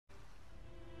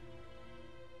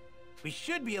We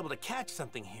should be able to catch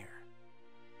something here.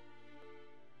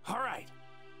 All right,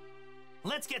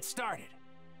 let's get started.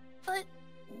 But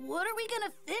what are we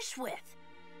gonna fish with?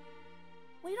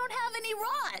 We don't have any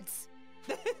rods.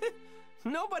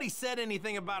 Nobody said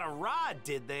anything about a rod,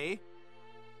 did they?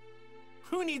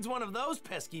 Who needs one of those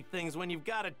pesky things when you've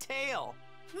got a tail?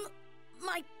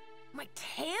 My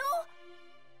tail?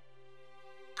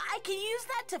 I can use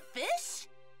that to fish?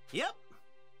 Yep.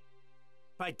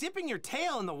 By dipping your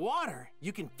tail in the water,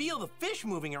 you can feel the fish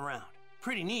moving around.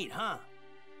 Pretty neat, huh?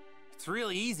 It's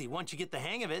really easy once you get the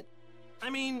hang of it.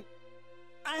 I mean,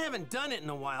 I haven't done it in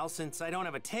a while since I don't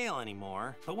have a tail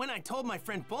anymore, but when I told my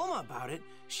friend Bulma about it,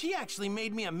 she actually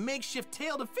made me a makeshift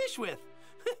tail to fish with.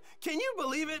 Can you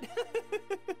believe it?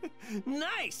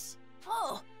 Nice!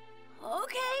 Oh,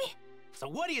 okay. So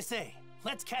what do you say?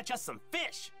 Let's catch us some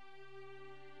fish.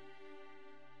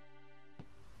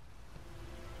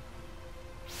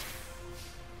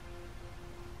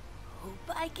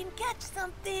 Hope I can catch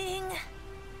something.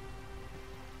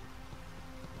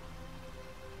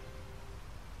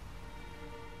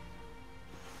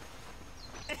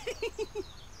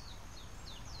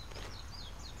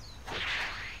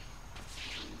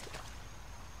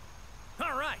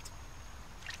 All right.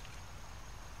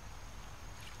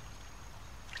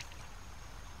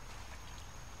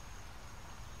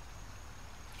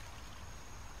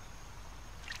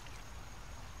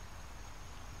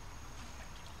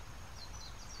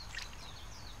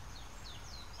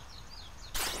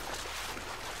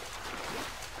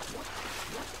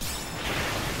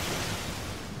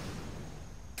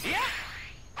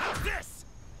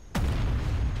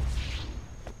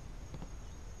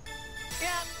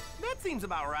 Seems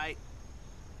about right.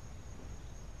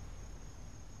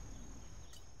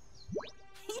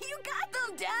 You got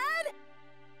them, Dad!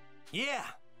 Yeah.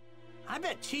 I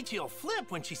bet Chi-Chi'll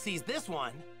flip when she sees this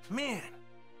one. Man,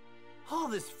 all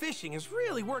this fishing is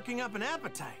really working up an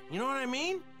appetite. You know what I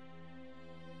mean?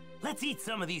 Let's eat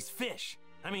some of these fish.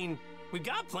 I mean, we've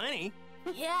got plenty.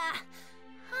 Yeah.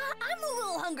 I'm a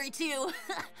little hungry, too.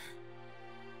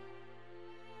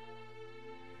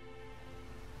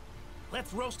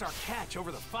 Let's roast our catch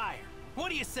over the fire.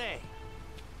 What do you say?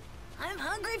 I'm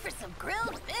hungry for some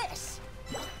grilled fish.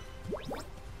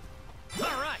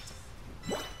 All right.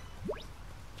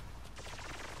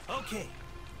 Okay,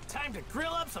 time to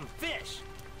grill up some fish.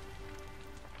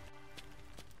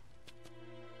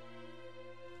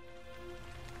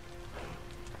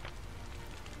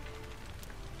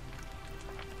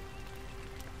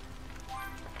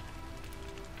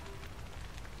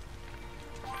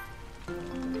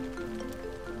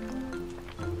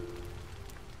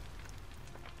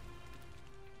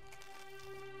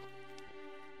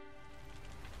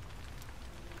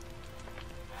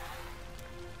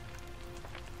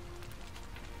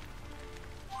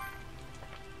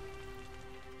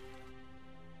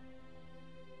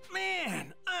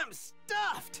 Man, I'm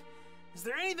stuffed! Is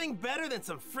there anything better than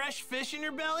some fresh fish in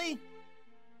your belly?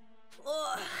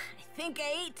 Ugh, I think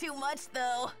I ate too much,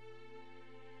 though.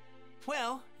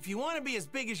 Well, if you want to be as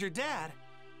big as your dad,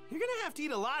 you're gonna have to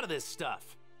eat a lot of this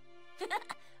stuff.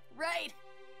 Right.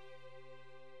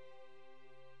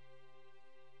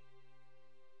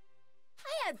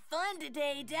 I had fun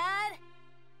today, Dad.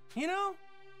 You know,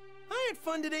 I had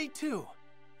fun today, too.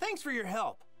 Thanks for your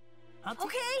help.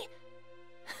 Okay.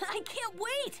 I can't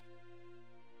wait!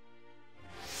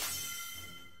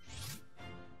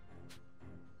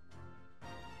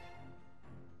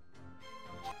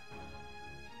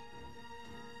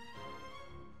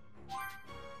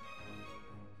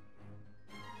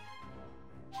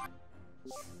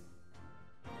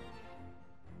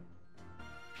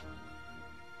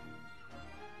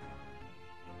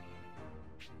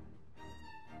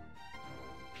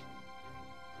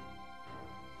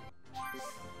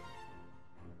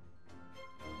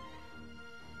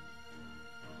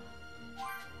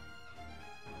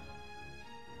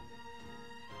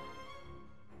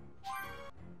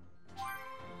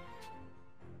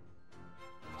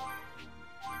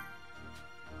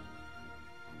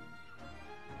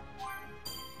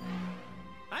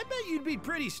 I bet you'd be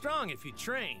pretty strong if you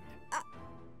trained.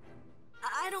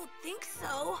 I don't think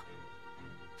so.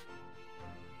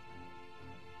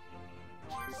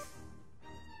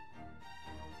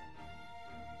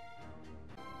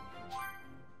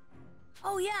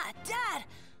 Oh yeah, Dad!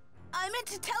 I meant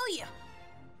to tell you.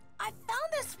 I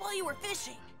found this while you were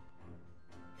fishing.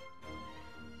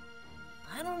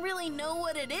 I don't really know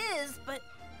what it is, but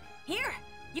here,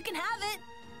 you can have it.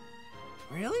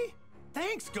 Really?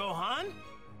 Thanks, Gohan!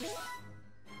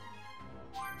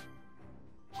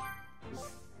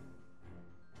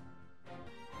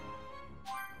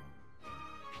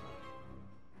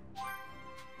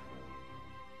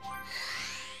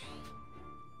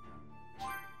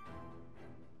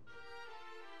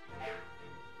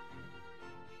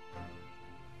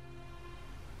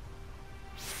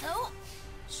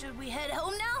 Should we head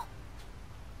home now?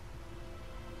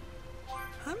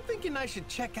 I'm thinking I should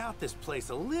check out this place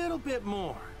a little bit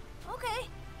more. Okay,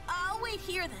 I'll wait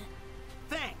here then.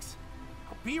 Thanks.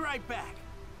 I'll be right back.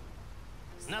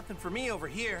 There's nothing for me over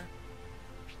here.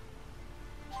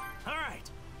 All right,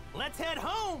 let's head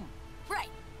home. Right.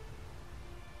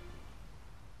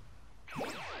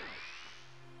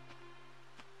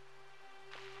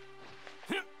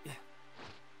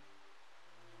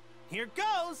 Here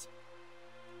goes.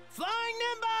 Flying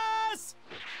Nimbus!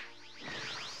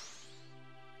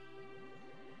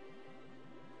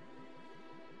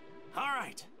 All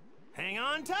right, hang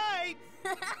on tight.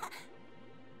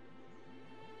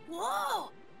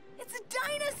 Whoa! It's a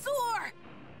dinosaur!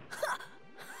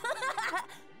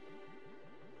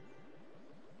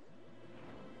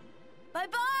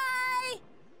 Bye-bye!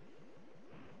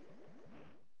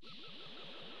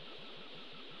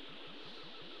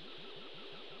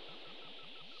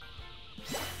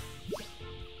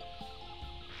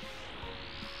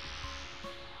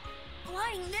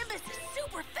 Flying Nimbus is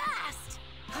super fast!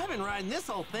 I've been riding this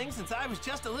whole thing since I was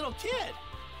just a little kid.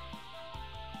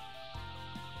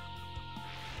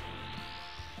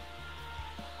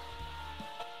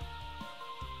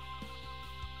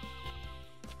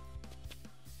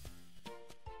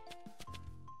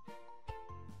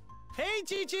 Hey,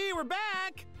 Chi-Chi, we're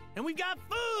back! And we've got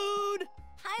food!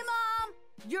 Hi, Mom!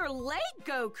 You're late,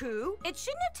 Goku. It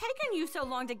shouldn't have taken you so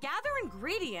long to gather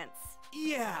ingredients.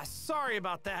 Yeah, sorry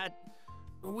about that.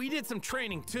 We did some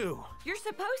training, too. You're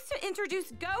supposed to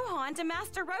introduce Gohan to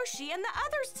Master Roshi and the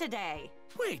others today.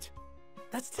 Wait,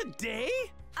 that's today?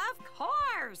 Of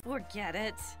course! Forget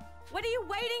it. What are you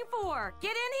waiting for?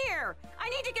 Get in here! I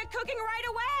need to get cooking right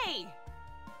away!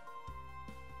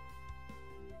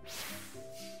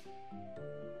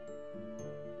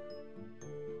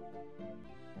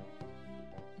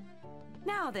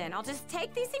 Now then, I'll just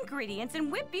take these ingredients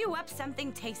and whip you up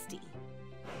something tasty.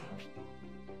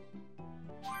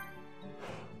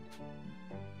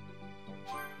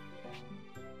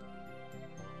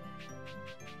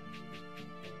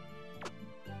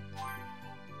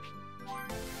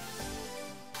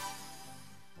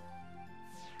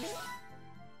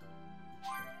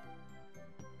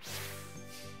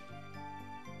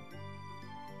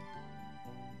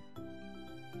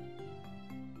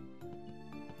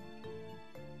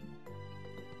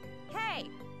 Hey!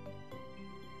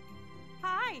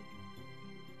 Hi!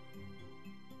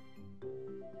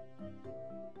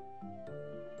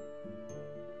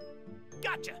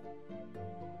 Gotcha!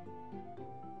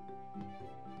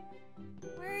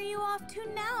 Where are you off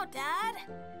to now, Dad?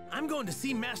 I'm going to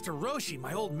see Master Roshi,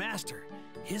 my old master.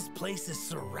 His place is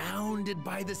surrounded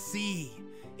by the sea.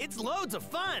 It's loads of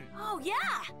fun. Oh, yeah!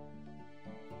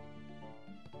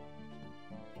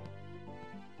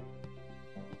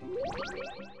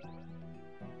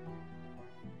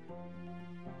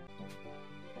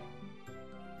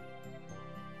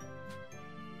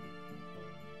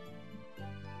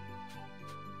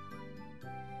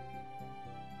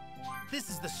 This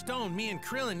is the stone me and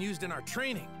Krillin used in our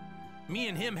training. Me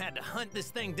and him had to hunt this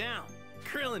thing down.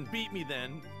 Krillin beat me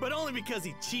then, but only because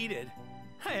he cheated.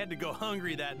 I had to go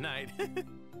hungry that night.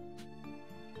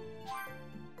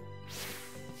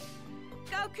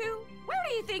 Goku, where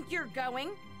do you think you're going?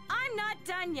 I'm not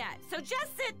done yet, so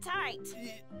just sit tight.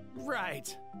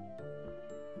 Right.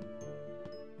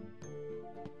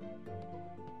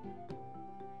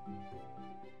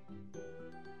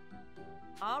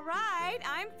 All right,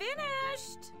 I'm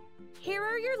finished. Here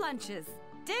are your lunches.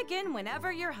 Dig in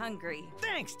whenever you're hungry.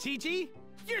 Thanks, Chi-Chi.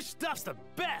 Your stuff's the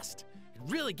best. It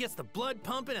really gets the blood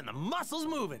pumping and the muscles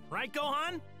moving. Right,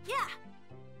 Gohan? Yeah.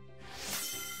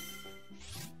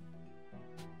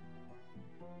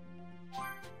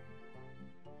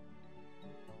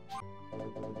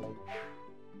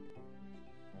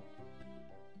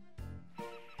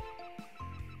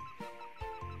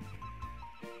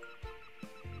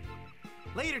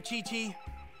 Later, Chi-Chi.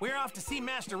 We're off to see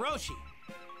Master Roshi.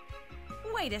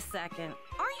 Wait a second.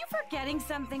 Are you forgetting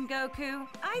something, Goku?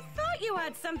 I thought you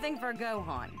had something for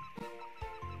Gohan.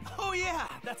 Oh, yeah,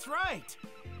 that's right.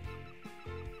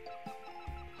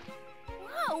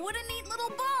 Wow, what a neat little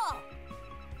ball!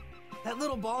 That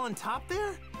little ball on top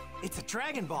there? It's a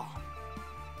Dragon Ball.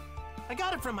 I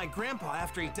got it from my grandpa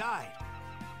after he died.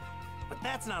 But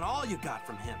that's not all you got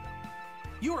from him.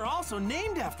 You were also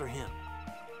named after him.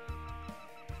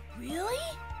 Really?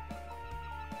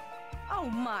 Oh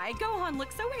my, Gohan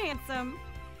looks so handsome.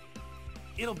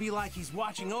 It'll be like he's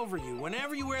watching over you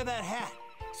whenever you wear that hat.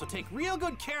 So take real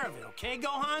good care of it, okay,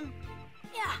 Gohan?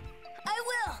 Yeah, I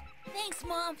will. Thanks,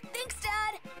 Mom. Thanks,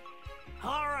 Dad.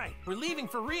 All right, we're leaving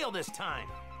for real this time.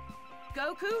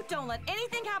 Goku, don't let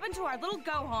anything happen to our little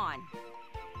Gohan.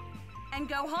 And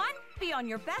Gohan, be on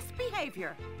your best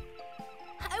behavior.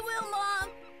 I will, Mom.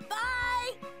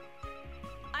 Bye!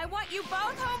 I want you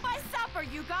both home by supper,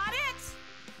 you got it?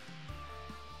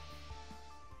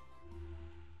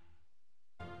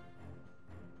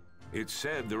 It's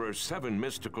said there are 7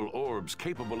 mystical orbs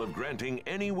capable of granting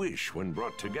any wish when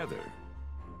brought together.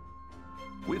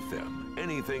 With them,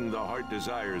 anything the heart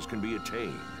desires can be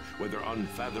attained, whether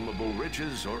unfathomable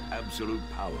riches or absolute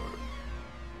power.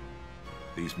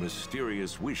 These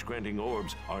mysterious wish-granting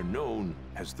orbs are known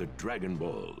as the Dragon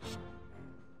Balls.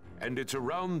 And it's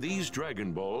around these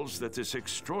Dragon Balls that this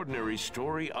extraordinary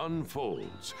story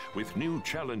unfolds, with new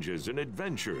challenges and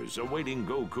adventures awaiting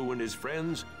Goku and his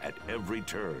friends at every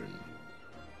turn.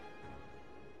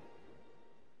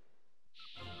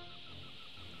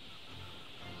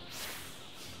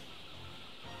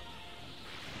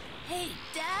 Hey,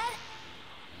 Dad?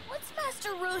 What's Master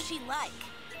Roshi like?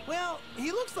 Well,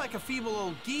 he looks like a feeble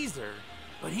old geezer,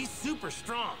 but he's super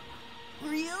strong.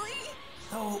 Really?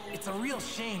 Though it's a real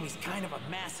shame he's kind of a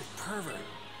massive pervert.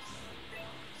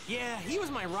 Yeah, he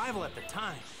was my rival at the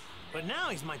time, but now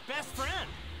he's my best friend.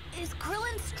 Is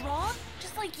Krillin strong,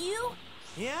 just like you?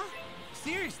 Yeah?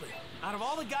 Seriously, out of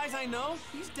all the guys I know,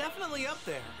 he's definitely up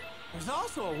there. There's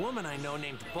also a woman I know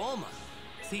named Bulma.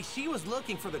 See, she was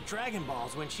looking for the Dragon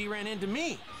Balls when she ran into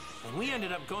me, and we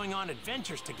ended up going on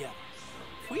adventures together.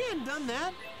 If we hadn't done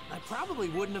that, I probably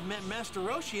wouldn't have met Master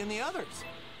Roshi and the others.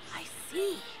 I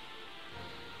see.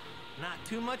 Not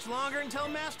too much longer until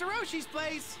Master Roshi's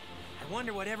place. I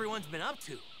wonder what everyone's been up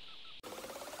to.